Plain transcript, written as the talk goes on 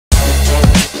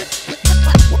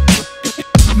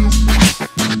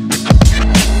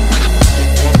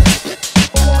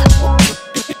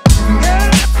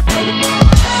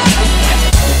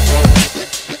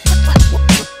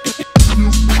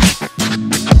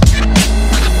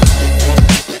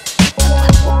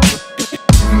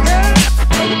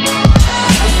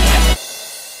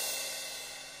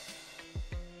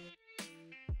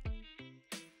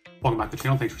the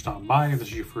channel. Thanks for stopping by. If this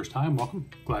is your first time, welcome.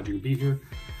 Glad you can be here.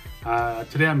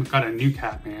 Today I've got a new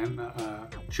cat, man.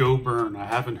 Joe Byrne. I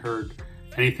haven't heard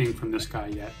anything from this guy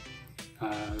yet.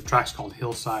 The track's called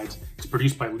Hillsides. It's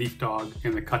produced by Leaf Dog,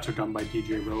 and the cuts are done by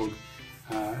DJ Rogue.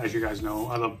 As you guys know,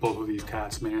 I love both of these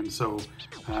cats, man. So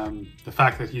the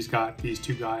fact that he's got these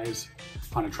two guys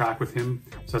on a track with him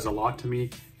says a lot to me.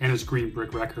 And his Green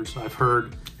Brick Records. I've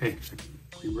heard, hey,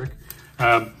 Green Brick.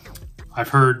 I've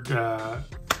heard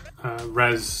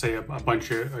Rez say a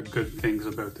bunch of good things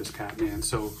about this cat, man.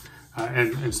 So,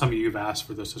 and some of you have asked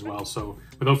for this as well. So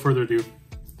without further ado,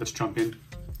 let's jump in,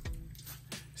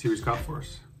 see what he's got for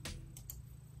us.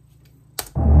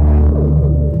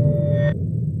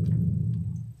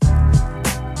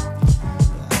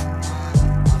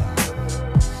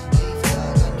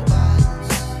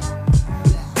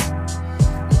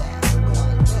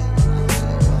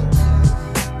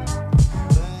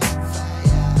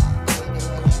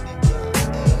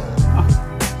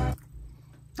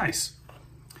 Nice.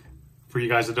 For you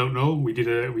guys that don't know, we did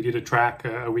a track,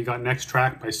 We Got Next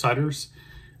track by Sudders.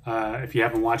 If you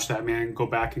haven't watched that, man, go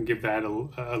back and give that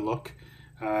a look.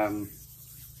 I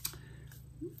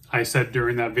said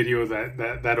during that video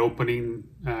that opening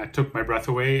took my breath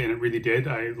away, and it really did.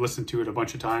 I listened to it a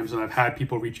bunch of times, and I've had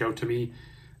people reach out to me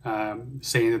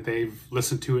saying that they've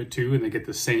listened to it too, and they get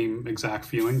the same exact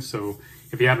feeling. So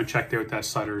if you haven't checked out that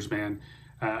Sudders, man,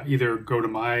 either go to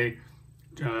my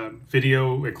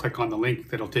video and click on the link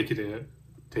that'll take you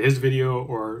to his video,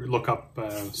 or look up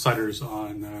Sudders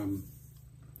on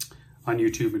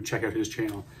YouTube and check out his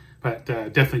channel. But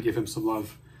definitely give him some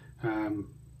love.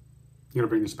 I'm gonna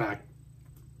bring this back.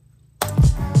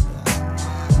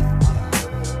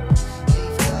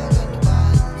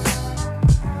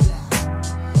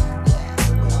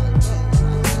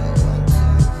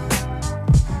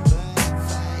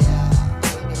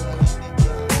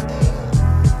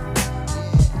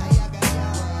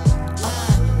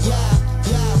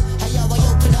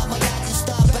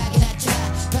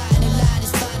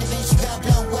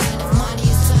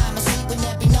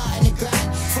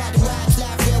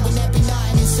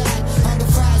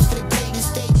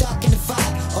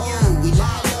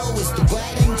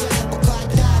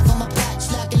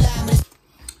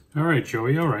 All right,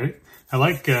 Joey. All right.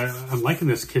 I'm liking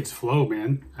this kid's flow,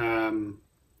 man.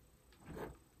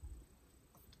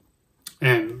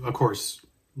 And of course,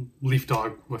 Leaf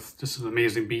Dog with just an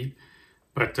amazing beat.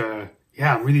 But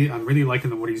yeah, I'm really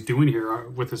liking what he's doing here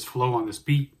with his flow on this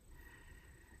beat.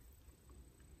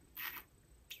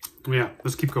 Yeah,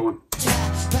 let's keep going.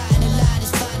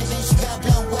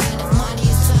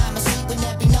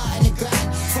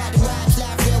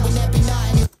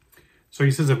 So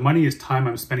he says, if money is time,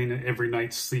 I'm spending it every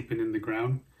night sleeping in the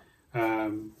ground.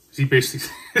 He basically,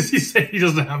 he said he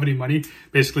doesn't have any money,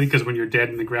 basically, because when you're dead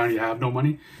in the ground, you have no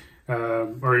money.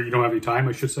 Or you don't have any time,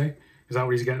 I should say. Is that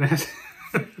what he's getting at?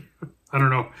 I don't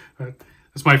know.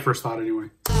 That's my first thought anyway.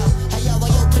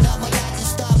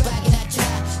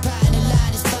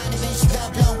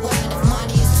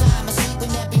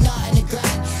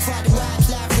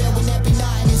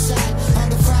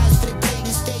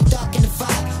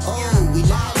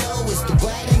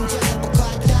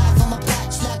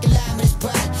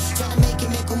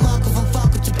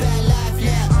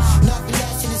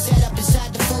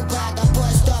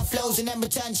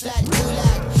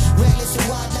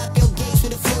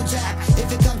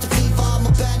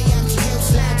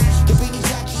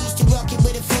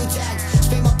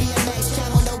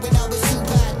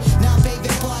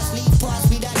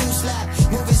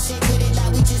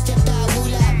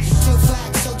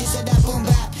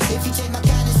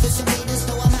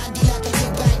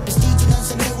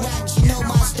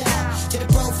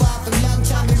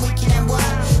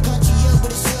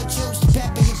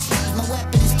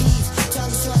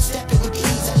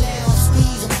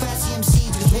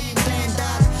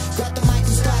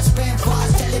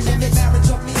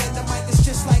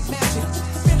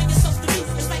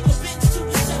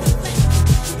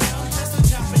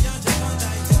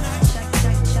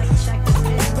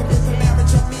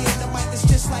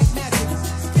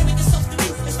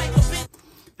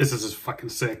 This is just fucking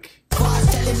sick.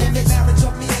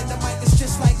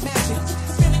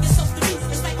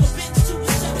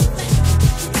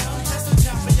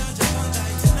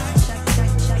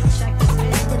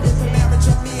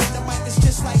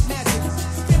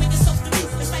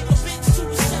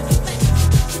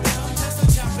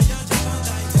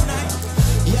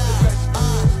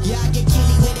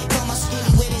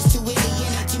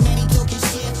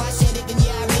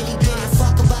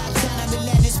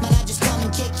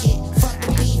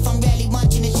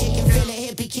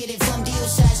 From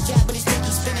Hillsides.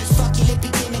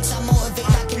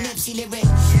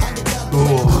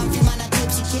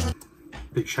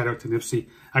 Big shout out to Nipsey.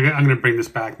 I'm going to bring this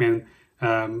back, man.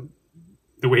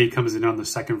 The way he comes in on the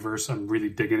second verse, I'm really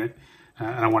digging it.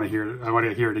 And I want to hear it. I want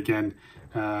to hear it again.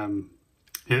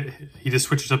 He just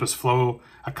switches up his flow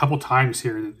a couple times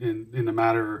here in the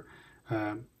matter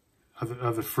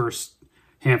of the first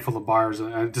handful of bars.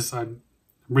 I'm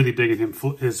really digging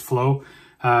his flow.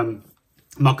 I'm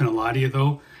not gonna lie to you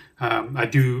though. I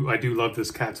do love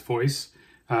this cat's voice.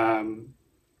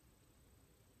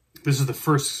 This is the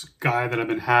first guy that I've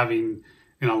been having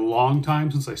in a long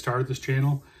time since I started this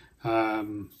channel.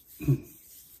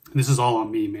 This is all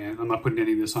on me, man. I'm not putting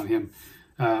any of this on him.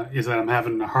 Is that I'm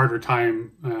having a harder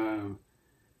time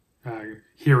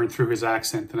hearing through his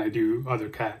accent than I do other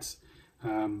cats.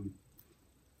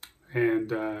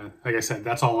 And like I said,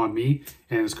 that's all on me,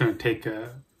 and it's going to take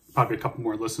probably a couple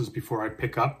more listens before I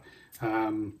pick that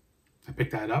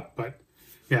up. But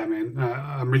yeah, man,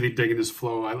 I'm really digging this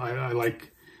flow. I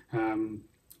like, I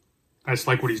just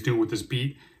like what he's doing with this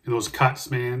beat and those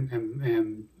cuts, man,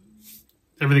 and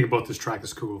everything about this track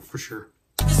is cool for sure.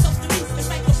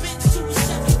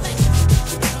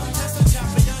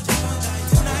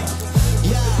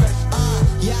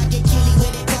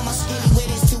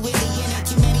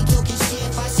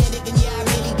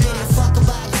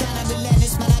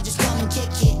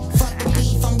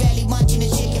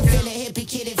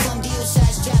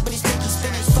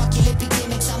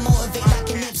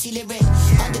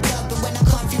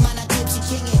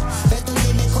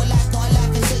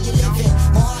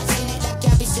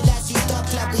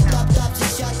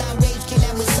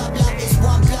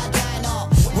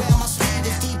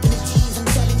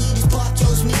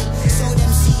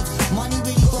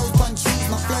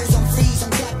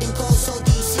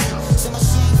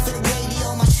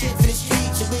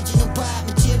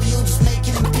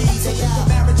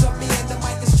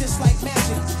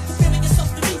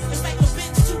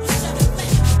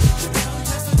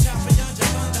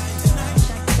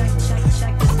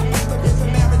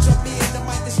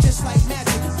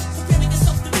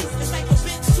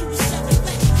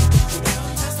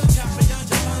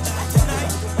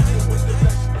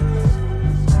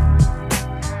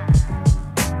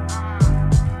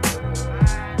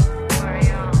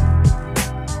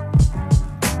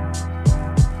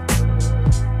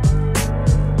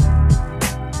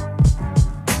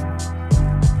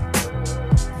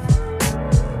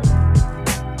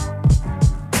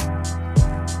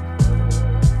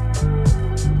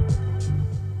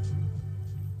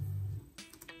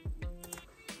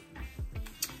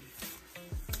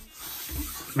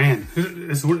 Man,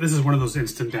 this is one of those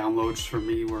instant downloads for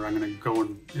me where I'm gonna go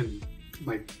and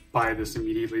like buy this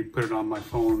immediately, put it on my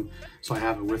phone so I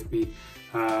have it with me.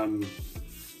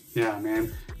 Yeah,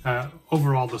 man.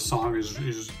 Overall, the song is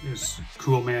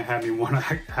cool, man. It had me want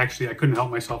to actually. I couldn't help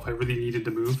myself. I really needed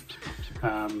to move.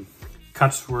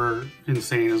 Cuts were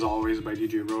insane as always by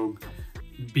DJ Rogue.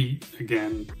 Beat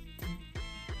again.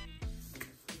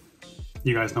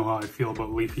 You guys know how I feel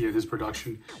about Leafy and his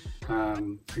production.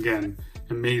 Again,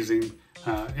 amazing,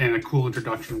 and a cool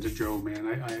introduction to Joe,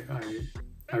 man.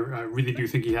 I really do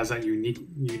think he has that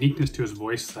uniqueness to his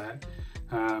voice that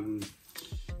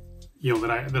you know,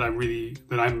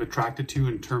 that I'm attracted to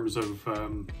in terms of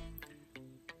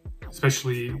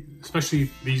especially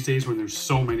these days when there's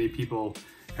so many people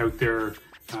out there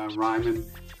rhyming.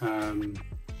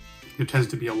 There tends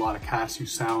to be a lot of cats who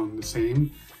sound the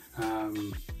same,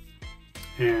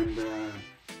 and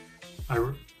I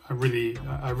really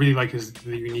like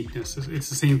the uniqueness. It's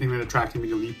the same thing that attracted me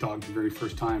to Leaf Dog the very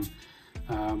first time.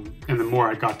 And the more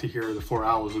I got to hear the 4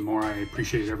 Owls, the more I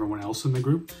appreciated everyone else in the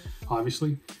group,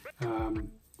 obviously.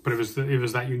 But it was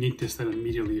that uniqueness that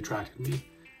immediately attracted me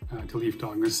to Leaf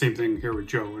Dog. And the same thing here with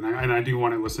Joe. And I do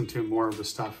want to listen to more of the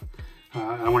stuff.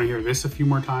 I want to hear this a few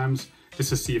more times just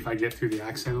to see if I get through the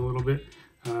accent a little bit.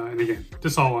 And again,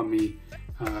 this all on me.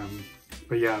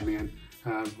 But yeah, man,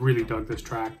 really dug this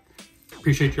track.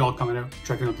 Appreciate you all coming out,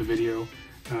 checking out the video.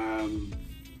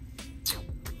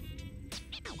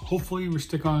 Hopefully we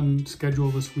stick on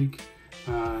schedule this week.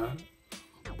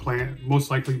 Most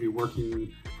likely be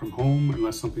working from home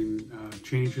unless something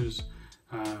changes,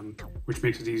 which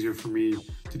makes it easier for me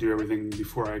to do everything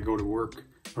before I go to work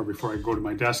or before I go to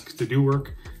my desk to do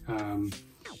work.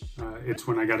 It's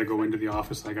when I got to go into the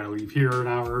office, I got to leave here an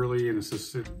hour early, and it's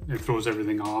just, it throws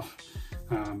everything off.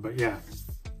 But yeah,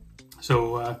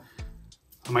 so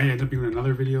I might end up doing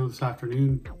another video this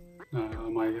afternoon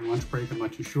on my lunch break. I'm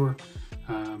not too sure,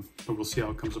 but we'll see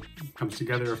how it comes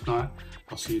together. If not,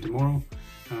 I'll see you tomorrow.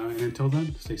 And until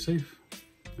then, stay safe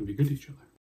and be good to each other.